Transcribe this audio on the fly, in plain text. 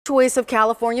choice of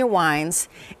California wines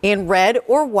in red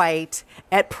or white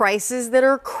at prices that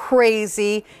are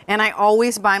crazy. And I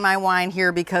always buy my wine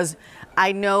here because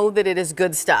I know that it is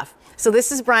good stuff. So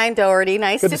this is Brian Doherty.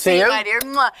 Nice to see you, my dear.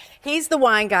 He's the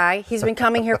wine guy. He's been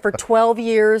coming here for 12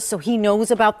 years, so he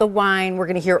knows about the wine. We're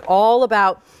going to hear all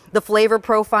about the flavor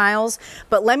profiles.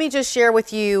 But let me just share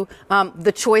with you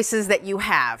the choices that you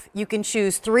have. You can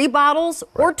choose 3 bottles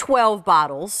or 12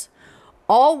 bottles,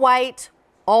 all white,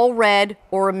 all red,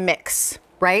 or a mix,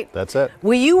 right? That's it.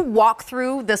 Will you walk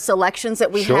through the selections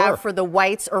that we Sure. have for the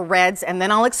whites or reds, and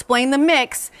then I'll explain the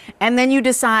mix, and then you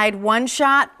decide one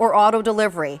shot or auto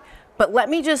delivery. But let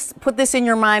me just put this in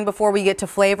your mind before we get to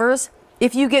flavors.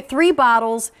 If you get 3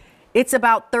 bottles, it's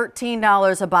about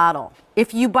 $13 a bottle.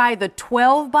 If you buy the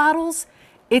 12 bottles,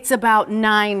 it's about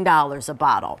 $9 a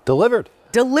bottle. Delivered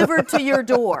to your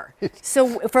door.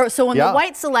 So in the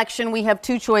white selection, we have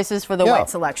 2 choices for the white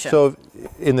selection. So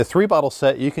in the 3-bottle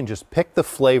set, you can just pick the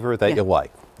flavor that you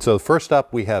like. So first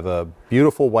up, we have a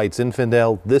beautiful white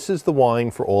Zinfandel. This is the wine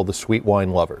for all the sweet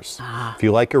wine lovers. If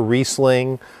you like a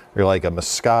Riesling, or like a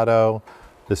Moscato,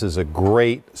 this is a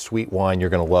great sweet wine. You're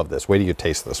going to love this. Wait till you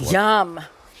taste this one. Yum.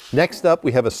 Next up,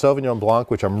 we have a Sauvignon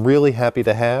Blanc, which I'm really happy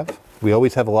to have. We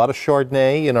always have a lot of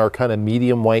Chardonnay in our kind of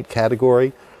medium white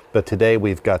category, but today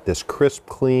we've got this crisp,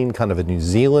 clean, kind of a New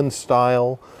Zealand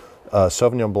style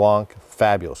Sauvignon Blanc.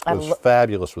 Fabulous. Goes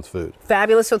fabulous with food.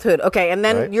 Fabulous with food. Okay, and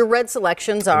then your red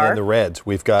selections are? And then the reds.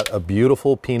 We've got a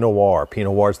beautiful Pinot Noir.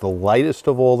 Pinot Noir is the lightest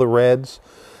of all the reds.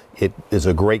 It is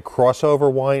a great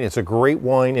crossover wine. It's a great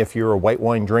wine if you're a white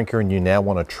wine drinker and you now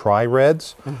want to try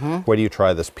reds. Where do you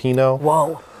try this Pinot?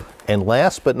 Whoa. And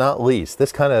last but not least,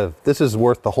 this is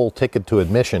worth the whole ticket to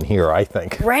admission here, I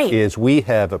think. Great. Is we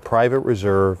have a private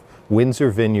reserve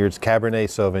Windsor Vineyards Cabernet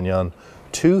Sauvignon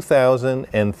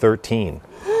 2013.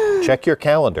 Check your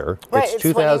calendar. Right, it's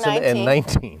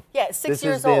 2019. Yeah, it's 6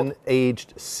 years old. This has been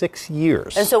aged 6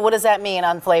 years. And so what does that mean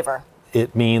on flavor?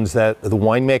 It means that the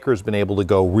winemaker has been able to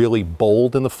go really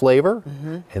bold in the flavor,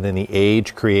 and then the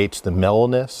age creates the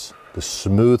mellowness, the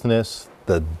smoothness,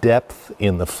 the depth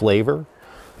in the flavor.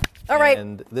 All right.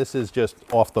 And this is just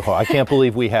off the hook. I can't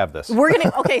believe we have this. So we're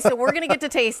gonna get to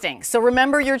tasting. So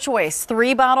remember your choice: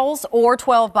 3 bottles or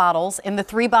 12 bottles. In the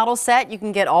 3-bottle set, you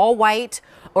can get all white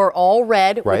or all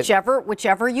red,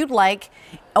 whichever you'd like,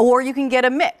 or you can get a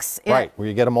mix. Right, where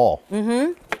you get them all.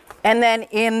 And then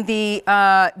in the,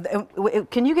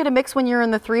 can you get a mix when you're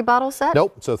in the 3-bottle set?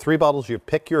 Nope. So 3 bottles, you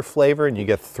pick your flavor, and you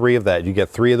get 3 of that. You get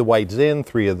 3 of the white Zin,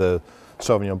 3 of the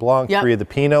Sauvignon Blanc, 3 of the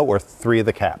Pinot, or 3 of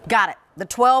the Cap. Got it. The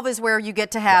 12 is where you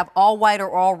get to have all white or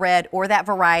all red or that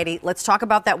variety. Let's talk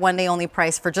about that one day only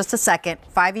price for just a second.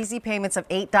 5 easy payments of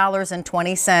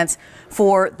 $8.20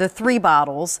 for the 3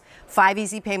 bottles. 5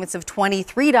 easy payments of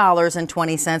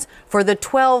 $23.20 for the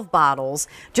 12 bottles.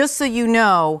 Just so you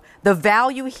know, the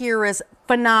value here is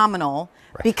phenomenal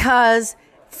because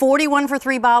 41 for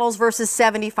 3 bottles versus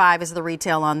 75 is the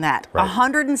retail on that.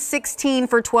 116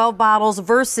 for 12 bottles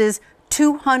versus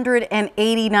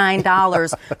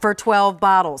 $289 for 12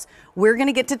 bottles. We're going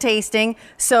to get to tasting.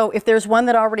 So if there's one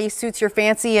that already suits your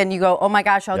fancy and you go, oh my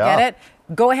gosh, I'll get it,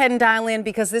 go ahead and dial in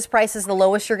because this price is the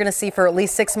lowest you're going to see for at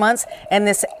least 6 months. And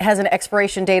this has an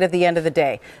expiration date at the end of the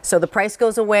day. So the price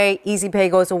goes away, easy pay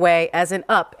goes away as an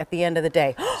up at the end of the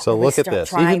day. So look at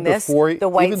this. Even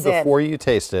before you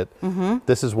taste it,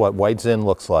 this is what white Zin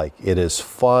looks like. It is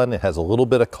fun. It has a little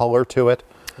bit of color to it.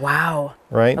 Wow.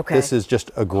 Right? Okay. This is just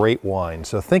a great wine.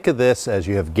 So think of this as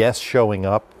you have guests showing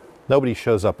up. Nobody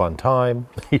shows up on time.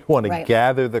 You want to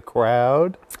gather the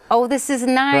crowd. Oh, this is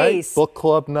nice. Right? Book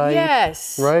club night.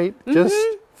 Yes. Right? Just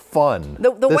fun.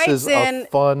 The this white is Zin, a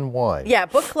fun wine. Yeah,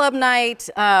 book club night,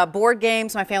 board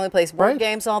games. My family plays board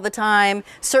games all the time.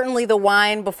 Certainly the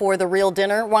wine before the real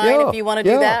dinner wine, if you want to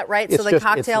do that, right? It's so the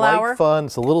cocktail hour. It's fun.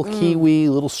 It's a little kiwi,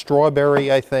 a little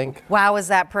strawberry, I think. Wow, is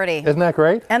that pretty? Isn't that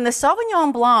great? And the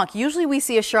Sauvignon Blanc, usually we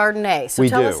see a Chardonnay. So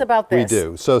tell us about this. We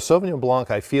do. So Sauvignon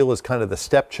Blanc, I feel, is kind of the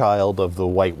stepchild of the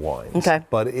white wines. Okay.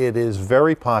 But it is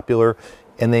very popular.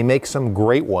 And they make some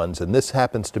great ones, and this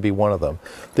happens to be one of them.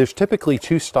 There's typically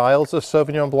 2 styles of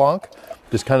Sauvignon Blanc.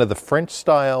 There's kind of the French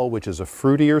style, which is a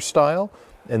fruitier style,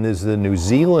 and there's the New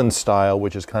Zealand style,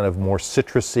 which is kind of more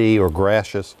citrusy or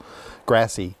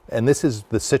grassy. And this is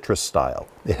the citrus style.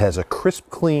 It has a crisp,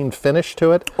 clean finish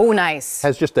to it. Oh, nice.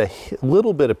 Has just a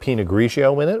little bit of Pinot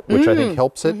Grigio in it, which I think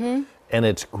helps it. And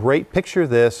it's great. Picture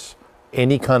this,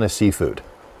 any kind of seafood.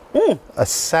 A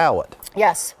salad.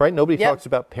 Yes. Right? Nobody talks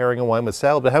about pairing a wine with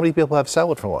salad, but how many people have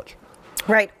salad for lunch?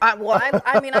 Right.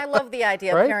 I mean, I love the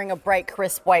idea Right? of pairing a bright,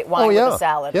 crisp white wine with a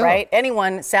salad, Yeah. right?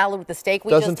 Anyone, salad with the steak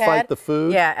we Doesn't just had. fight the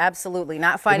food. Yeah, absolutely.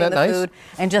 Not fighting the nice? food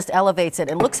and just elevates it.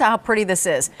 And look how pretty this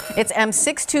is. It's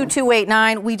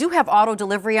M62289. We do have auto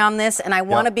delivery on this, and I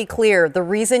want to be clear. The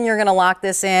reason you're going to lock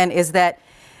this in is that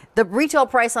the retail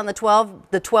price on the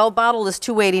 12 bottle is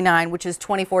 $2.89, which is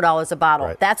 $24 a bottle.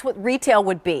 Right. That's what retail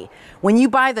would be. When you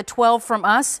buy the 12 from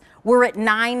us, we're at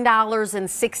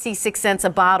 $9.66 a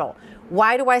bottle.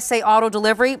 Why do I say auto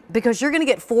delivery? Because you're going to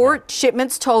get 4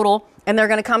 shipments total, and they're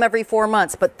going to come every 4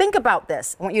 months. But think about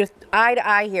this. I want you to eye to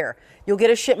eye here. You'll get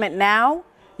a shipment now.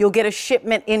 You'll get a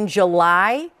shipment in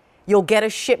July. You'll get a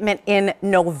shipment in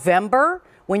November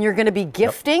when you're going to be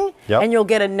gifting, and you'll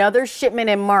get another shipment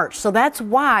in March. So that's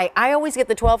why I always get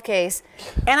the 12 case,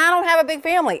 and I don't have a big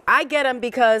family. I get them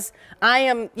because I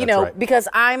am, because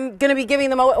I'm going to be giving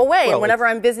them away. Well, and whenever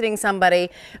I'm visiting somebody,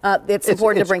 it's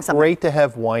important to bring something. It's great to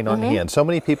have wine on hand. So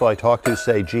many people I talk to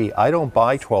say, gee, I don't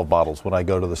buy 12 bottles when I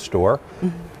go to the store.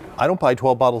 I don't buy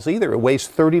 12 bottles either. It weighs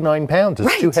 39 pounds.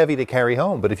 It's too heavy to carry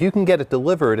home. But if you can get it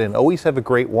delivered and always have a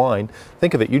great wine,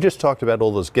 think of it. You just talked about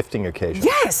all those gifting occasions.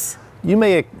 Yes. You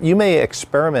may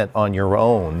experiment on your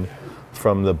own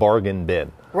from the bargain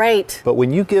bin. Right. But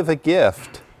when you give a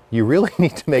gift, you really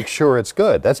need to make sure it's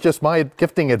good. That's just my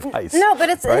gifting advice. No, but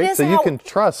it is so you can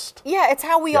trust. Yeah, it's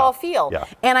how we all feel. Yeah.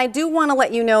 And I do want to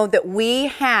let you know that we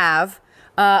have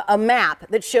a map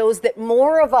that shows that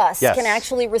more of us can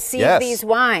actually receive these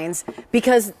wines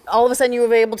because all of a sudden you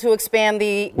were able to expand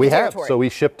the territory. So we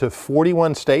ship to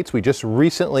 41 states. We just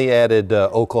recently added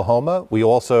Oklahoma. We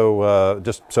also,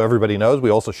 just so everybody knows,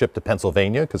 we also ship to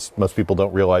Pennsylvania because most people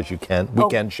don't realize we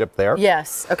can ship there.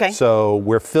 Yes, okay. So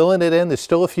we're filling it in. There's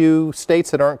still a few states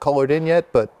that aren't colored in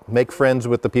yet, but make friends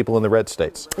with the people in the red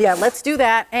states. Yeah, let's do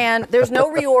that. And there's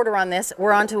no reorder on this.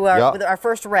 We're on to our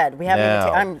first red. We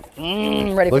haven't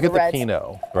I'm ready Look for the at reds. the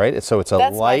Pinot, right? So it's a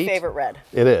That's light. my favorite red.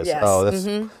 It is. Yes. Oh, that's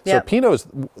so Pinot is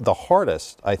the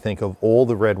hardest, I think, of all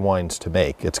the red wines to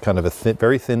make. It's kind of a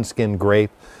very thin-skinned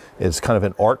grape. It's kind of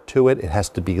an art to it. It has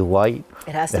to be light.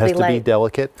 It has to be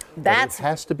delicate. It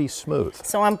has to be smooth.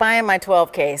 So I'm buying my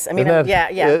 12 case. I mean, Isn't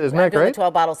that doing great? the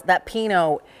 12 bottles. That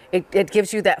Pinot, it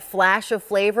gives you that flash of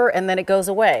flavor and then it goes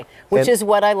away, which is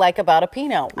what I like about a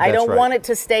Pinot. I don't want it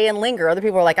to stay and linger. Other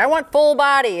people are like, I want full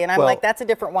body. And I'm like, that's a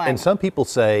different wine. And some people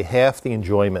say half the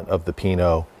enjoyment of the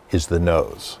Pinot is the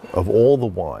nose. Of all the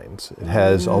wines, it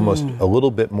has almost a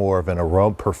little bit more of an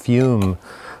perfume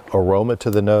aroma to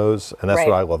the nose, and that's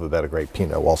what I love about a great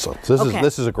Pinot also. So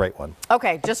this is a great one.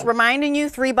 Okay, just reminding you,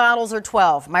 3 bottles are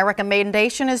 12. My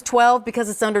recommendation is 12 because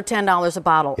it's under $10 a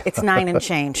bottle. It's 9 and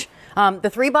change. The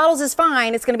 3 bottles is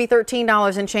fine. It's going to be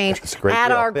 $13 and change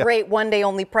at our great one-day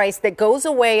only price that goes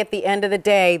away at the end of the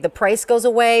day. The price goes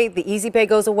away. The easy pay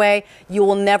goes away. You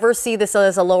will never see this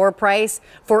as a lower price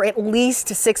for at least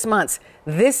 6 months.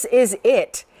 This is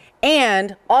it.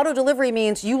 And auto delivery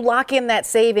means you lock in that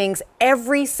savings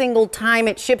every single time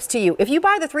it ships to you. If you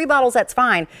buy the 3 bottles, that's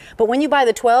fine. But when you buy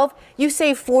the 12, you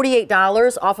save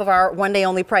 $48 off of our one-day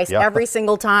only price every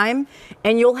single time.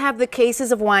 And you'll have the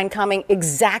cases of wine coming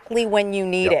exactly when you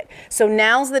need it. So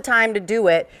now's the time to do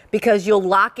it because you'll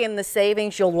lock in the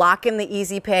savings, you'll lock in the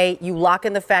easy pay, you lock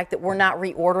in the fact that we're not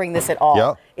reordering this at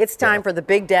all. It's time for the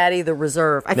Big Daddy, the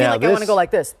Reserve. I feel like I want to go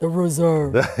like this. The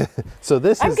Reserve.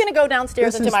 I'm going to go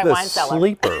downstairs into my wine cellar.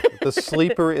 The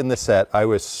sleeper in the set. I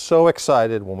was so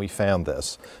excited when we found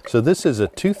this. So this is a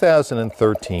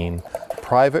 2013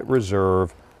 Private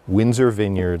Reserve Windsor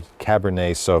Vineyard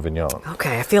Cabernet Sauvignon.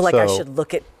 Okay, I feel like I should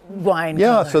look at wine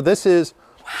color. So this is,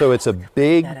 so it's a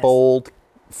big, bold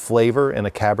flavor in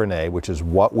a Cabernet, which is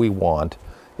what we want.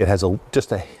 It has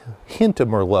just a hint of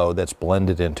Merlot that's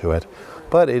blended into it,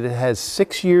 but it has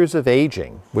 6 years of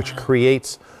aging, which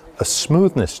creates a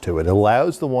smoothness to it. It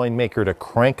allows the winemaker to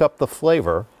crank up the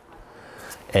flavor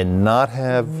and not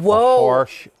have a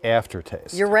harsh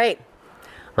aftertaste. You're right.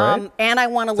 And I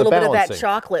want a little bit of that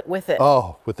chocolate with it.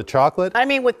 Oh, with the chocolate? I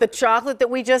mean, with the chocolate that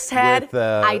we just had, with,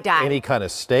 I died. Any kind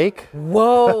of steak?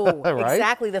 Whoa,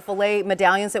 exactly. The filet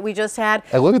medallions that we just had.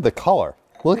 And look at the color.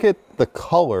 Look at the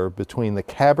color between the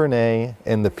Cabernet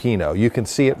and the Pinot. You can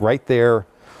see it right there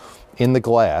in the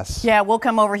glass. Yeah, we'll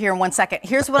come over here in 1 second.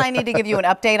 Here's what I need to give you an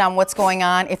update on what's going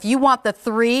on. If you want the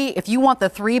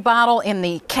 3 bottle in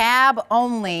the cab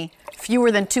only,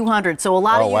 fewer than 200. So a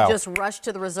lot of you just rushed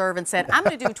to the Reserve and said, I'm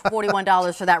going to do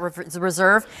 $41 for that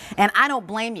Reserve. And I don't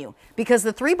blame you because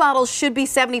the 3 bottles should be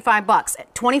 $75,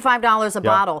 $25 a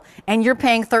bottle. And you're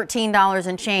paying $13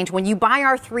 and change when you buy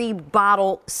our 3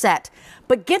 bottle set.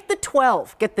 But get the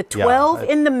 12. Get the 12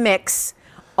 in the mix,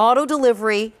 auto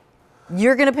delivery.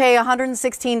 You're going to pay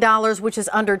 $116, which is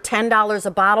under $10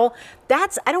 a bottle.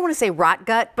 That's, I don't want to say rot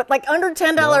gut, but like under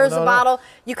 $10 a bottle,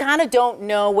 you kind of don't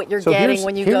know what you're getting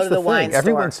when you go to the wine store.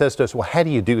 Everyone says to us, well, how do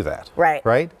you do that? Right.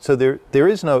 Right? So there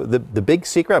is no, the big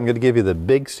secret, I'm going to give you the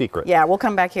big secret. Yeah, we'll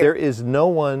come back here. There is no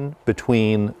one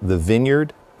between the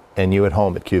vineyard and you at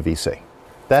home at QVC.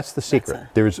 That's the secret.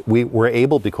 We're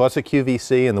able, because of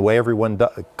QVC and the way everyone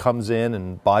comes in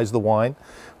and buys the wine,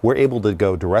 we're able to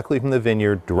go directly from the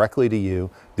vineyard, directly to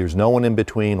you. There's no one in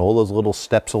between. All those little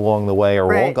steps along the way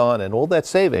are all gone, and all that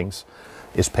savings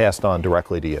is passed on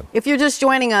directly to you. If you're just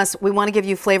joining us, we want to give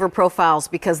you flavor profiles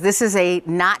because this is a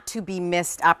not to be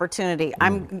missed opportunity.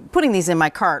 I'm putting these in my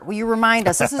cart. Will you remind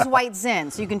us? This is white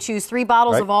Zin, so you can choose 3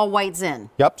 bottles of all white Zin.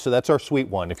 Yep, so that's our sweet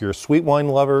wine. If you're a sweet wine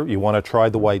lover, you want to try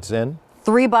the white Zin.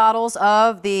 3 bottles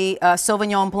of the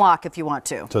Sauvignon Blanc if you want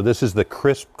to. So this is the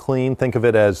crisp, clean. Think of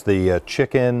it as the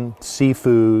chicken,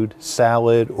 seafood,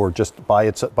 salad, or just by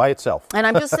itself. And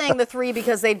I'm just saying the 3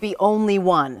 because they'd be only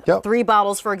one. Yep. 3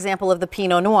 bottles, for example, of the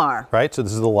Pinot Noir. Right, so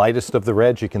this is the lightest of the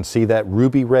reds. You can see that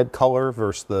ruby red color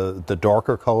versus the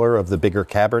darker color of the bigger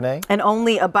Cabernet. And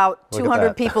only about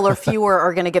 200 people or fewer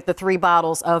are going to get the 3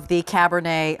 bottles of the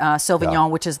Cabernet Sauvignon,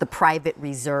 which is the private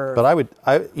reserve. But Which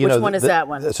one is that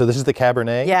one? So this is the Cabernet.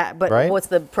 Yeah, but what's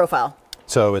the profile?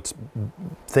 So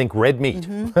think red meat.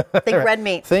 Think red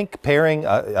meat. Think pairing,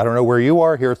 I don't know where you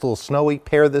are, here it's a little snowy,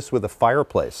 pair this with a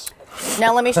fireplace.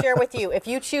 Now let me share with you, if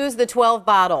you choose the 12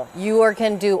 bottle, you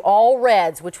can do all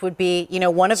reds, which would be,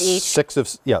 one of each. Six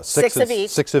of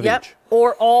each.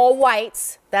 Or all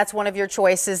whites, that's one of your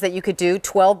choices that you could do.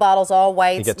 12 bottles, all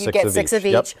whites, you get 6 of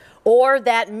each. Yep. Or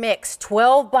that mix,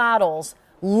 12 bottles.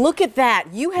 Look at that.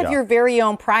 You have your very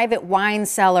own private wine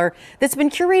cellar that's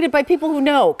been curated by people who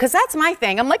know. Because that's my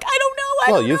thing. I'm like, I don't know.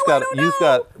 You've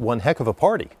got one heck of a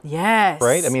party. Yes.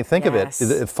 Right? I mean, think of it.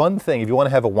 The fun thing, if you want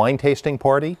to have a wine tasting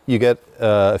party, you get,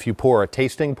 if you pour a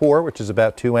tasting pour, which is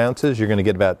about 2 ounces, you're going to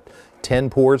get about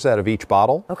 10 pours out of each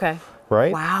bottle. Okay.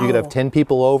 Right? Wow. You could have 10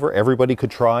 people over. Everybody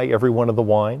could try every one of the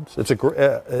wines. It's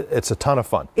a ton of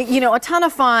fun. A ton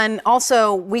of fun.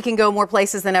 Also, we can go more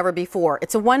places than ever before.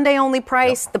 It's a one-day only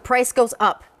price. Yep. The price goes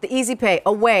up. The easy pay,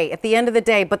 away at the end of the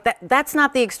day. But that's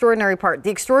not the extraordinary part. The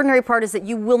extraordinary part is that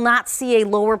you will not see a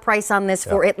lower price on this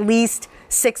for at least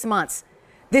 6 months.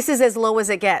 This is as low as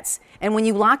it gets. And when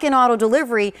you lock in auto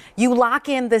delivery, you lock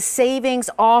in the savings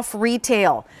off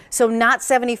retail. So not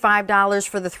 $75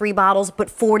 for the 3 bottles, but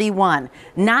 $41.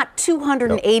 Not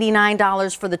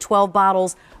 $289 for the 12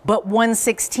 bottles, but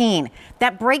 $116.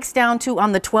 That breaks down to,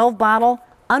 on the 12 bottle,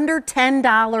 under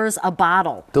 $10 a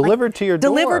bottle. Delivered to your door.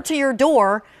 Delivered to your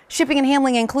door, shipping and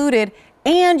handling included.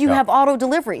 And you have auto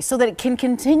delivery so that it can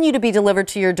continue to be delivered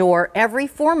to your door every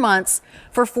 4 months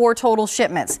for 4 total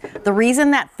shipments. The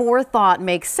reason that forethought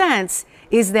makes sense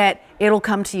is that it'll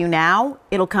come to you now.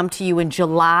 It'll come to you in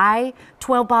July.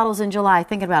 12 bottles in July.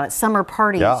 Think about it. Summer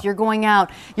parties. Yeah. You're going out.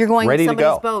 You're going to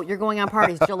somebody's boat. You're going on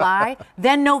parties. July.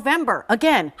 Then November.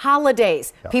 Again,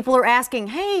 holidays. Yeah. People are asking,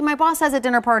 hey, my boss has a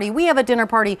dinner party. We have a dinner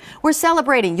party. We're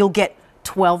celebrating. You'll get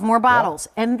 12 more bottles.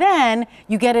 Yeah. And then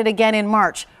you get it again in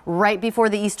March, right before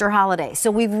the Easter holiday.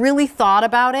 So we've really thought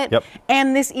about it. Yep.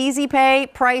 And this easy pay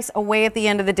price away at the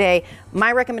end of the day.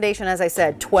 My recommendation, as I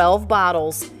said, 12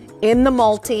 bottles in the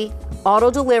multi, auto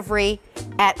delivery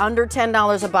at under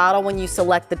 $10 a bottle when you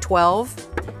select the 12.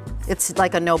 It's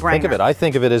like a no-brainer. Think of it. I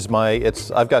think of it as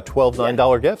I've got 12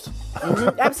 $9 gifts.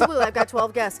 Mm-hmm. Absolutely. I've got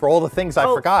 12 guests. For all the things I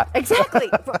forgot.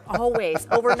 Exactly. Always.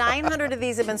 Over 900 of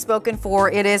these have been spoken for.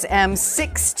 It is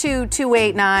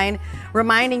M62289,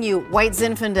 reminding you, White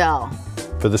Zinfandel.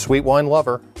 For the sweet wine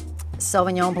lover.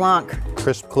 Sauvignon Blanc.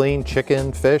 Crisp, clean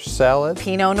chicken, fish, salad.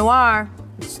 Pinot Noir.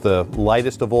 It's the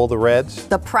lightest of all the reds.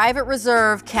 The Private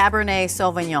Reserve Cabernet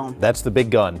Sauvignon. That's the big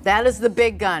gun. That is the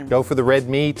big gun. Go for the red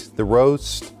meat, the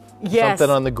roast. Yes.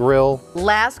 Something on the grill.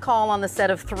 Last call on the set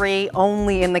of 3,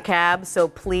 only in the cab, so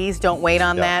please don't wait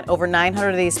on that. Over 900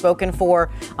 of these spoken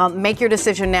for. Make your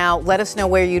decision now. Let us know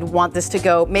where you'd want this to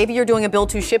go. Maybe you're doing a bill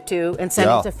to ship to and send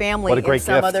it to family in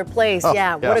some other place.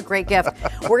 What a great gift.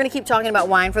 We're going to keep talking about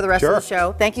wine for the rest of the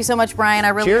show. Thank you so much, Brian. I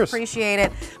really appreciate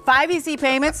it. 5 easy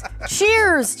payments.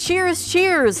 Cheers, cheers,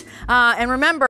 cheers. And remember,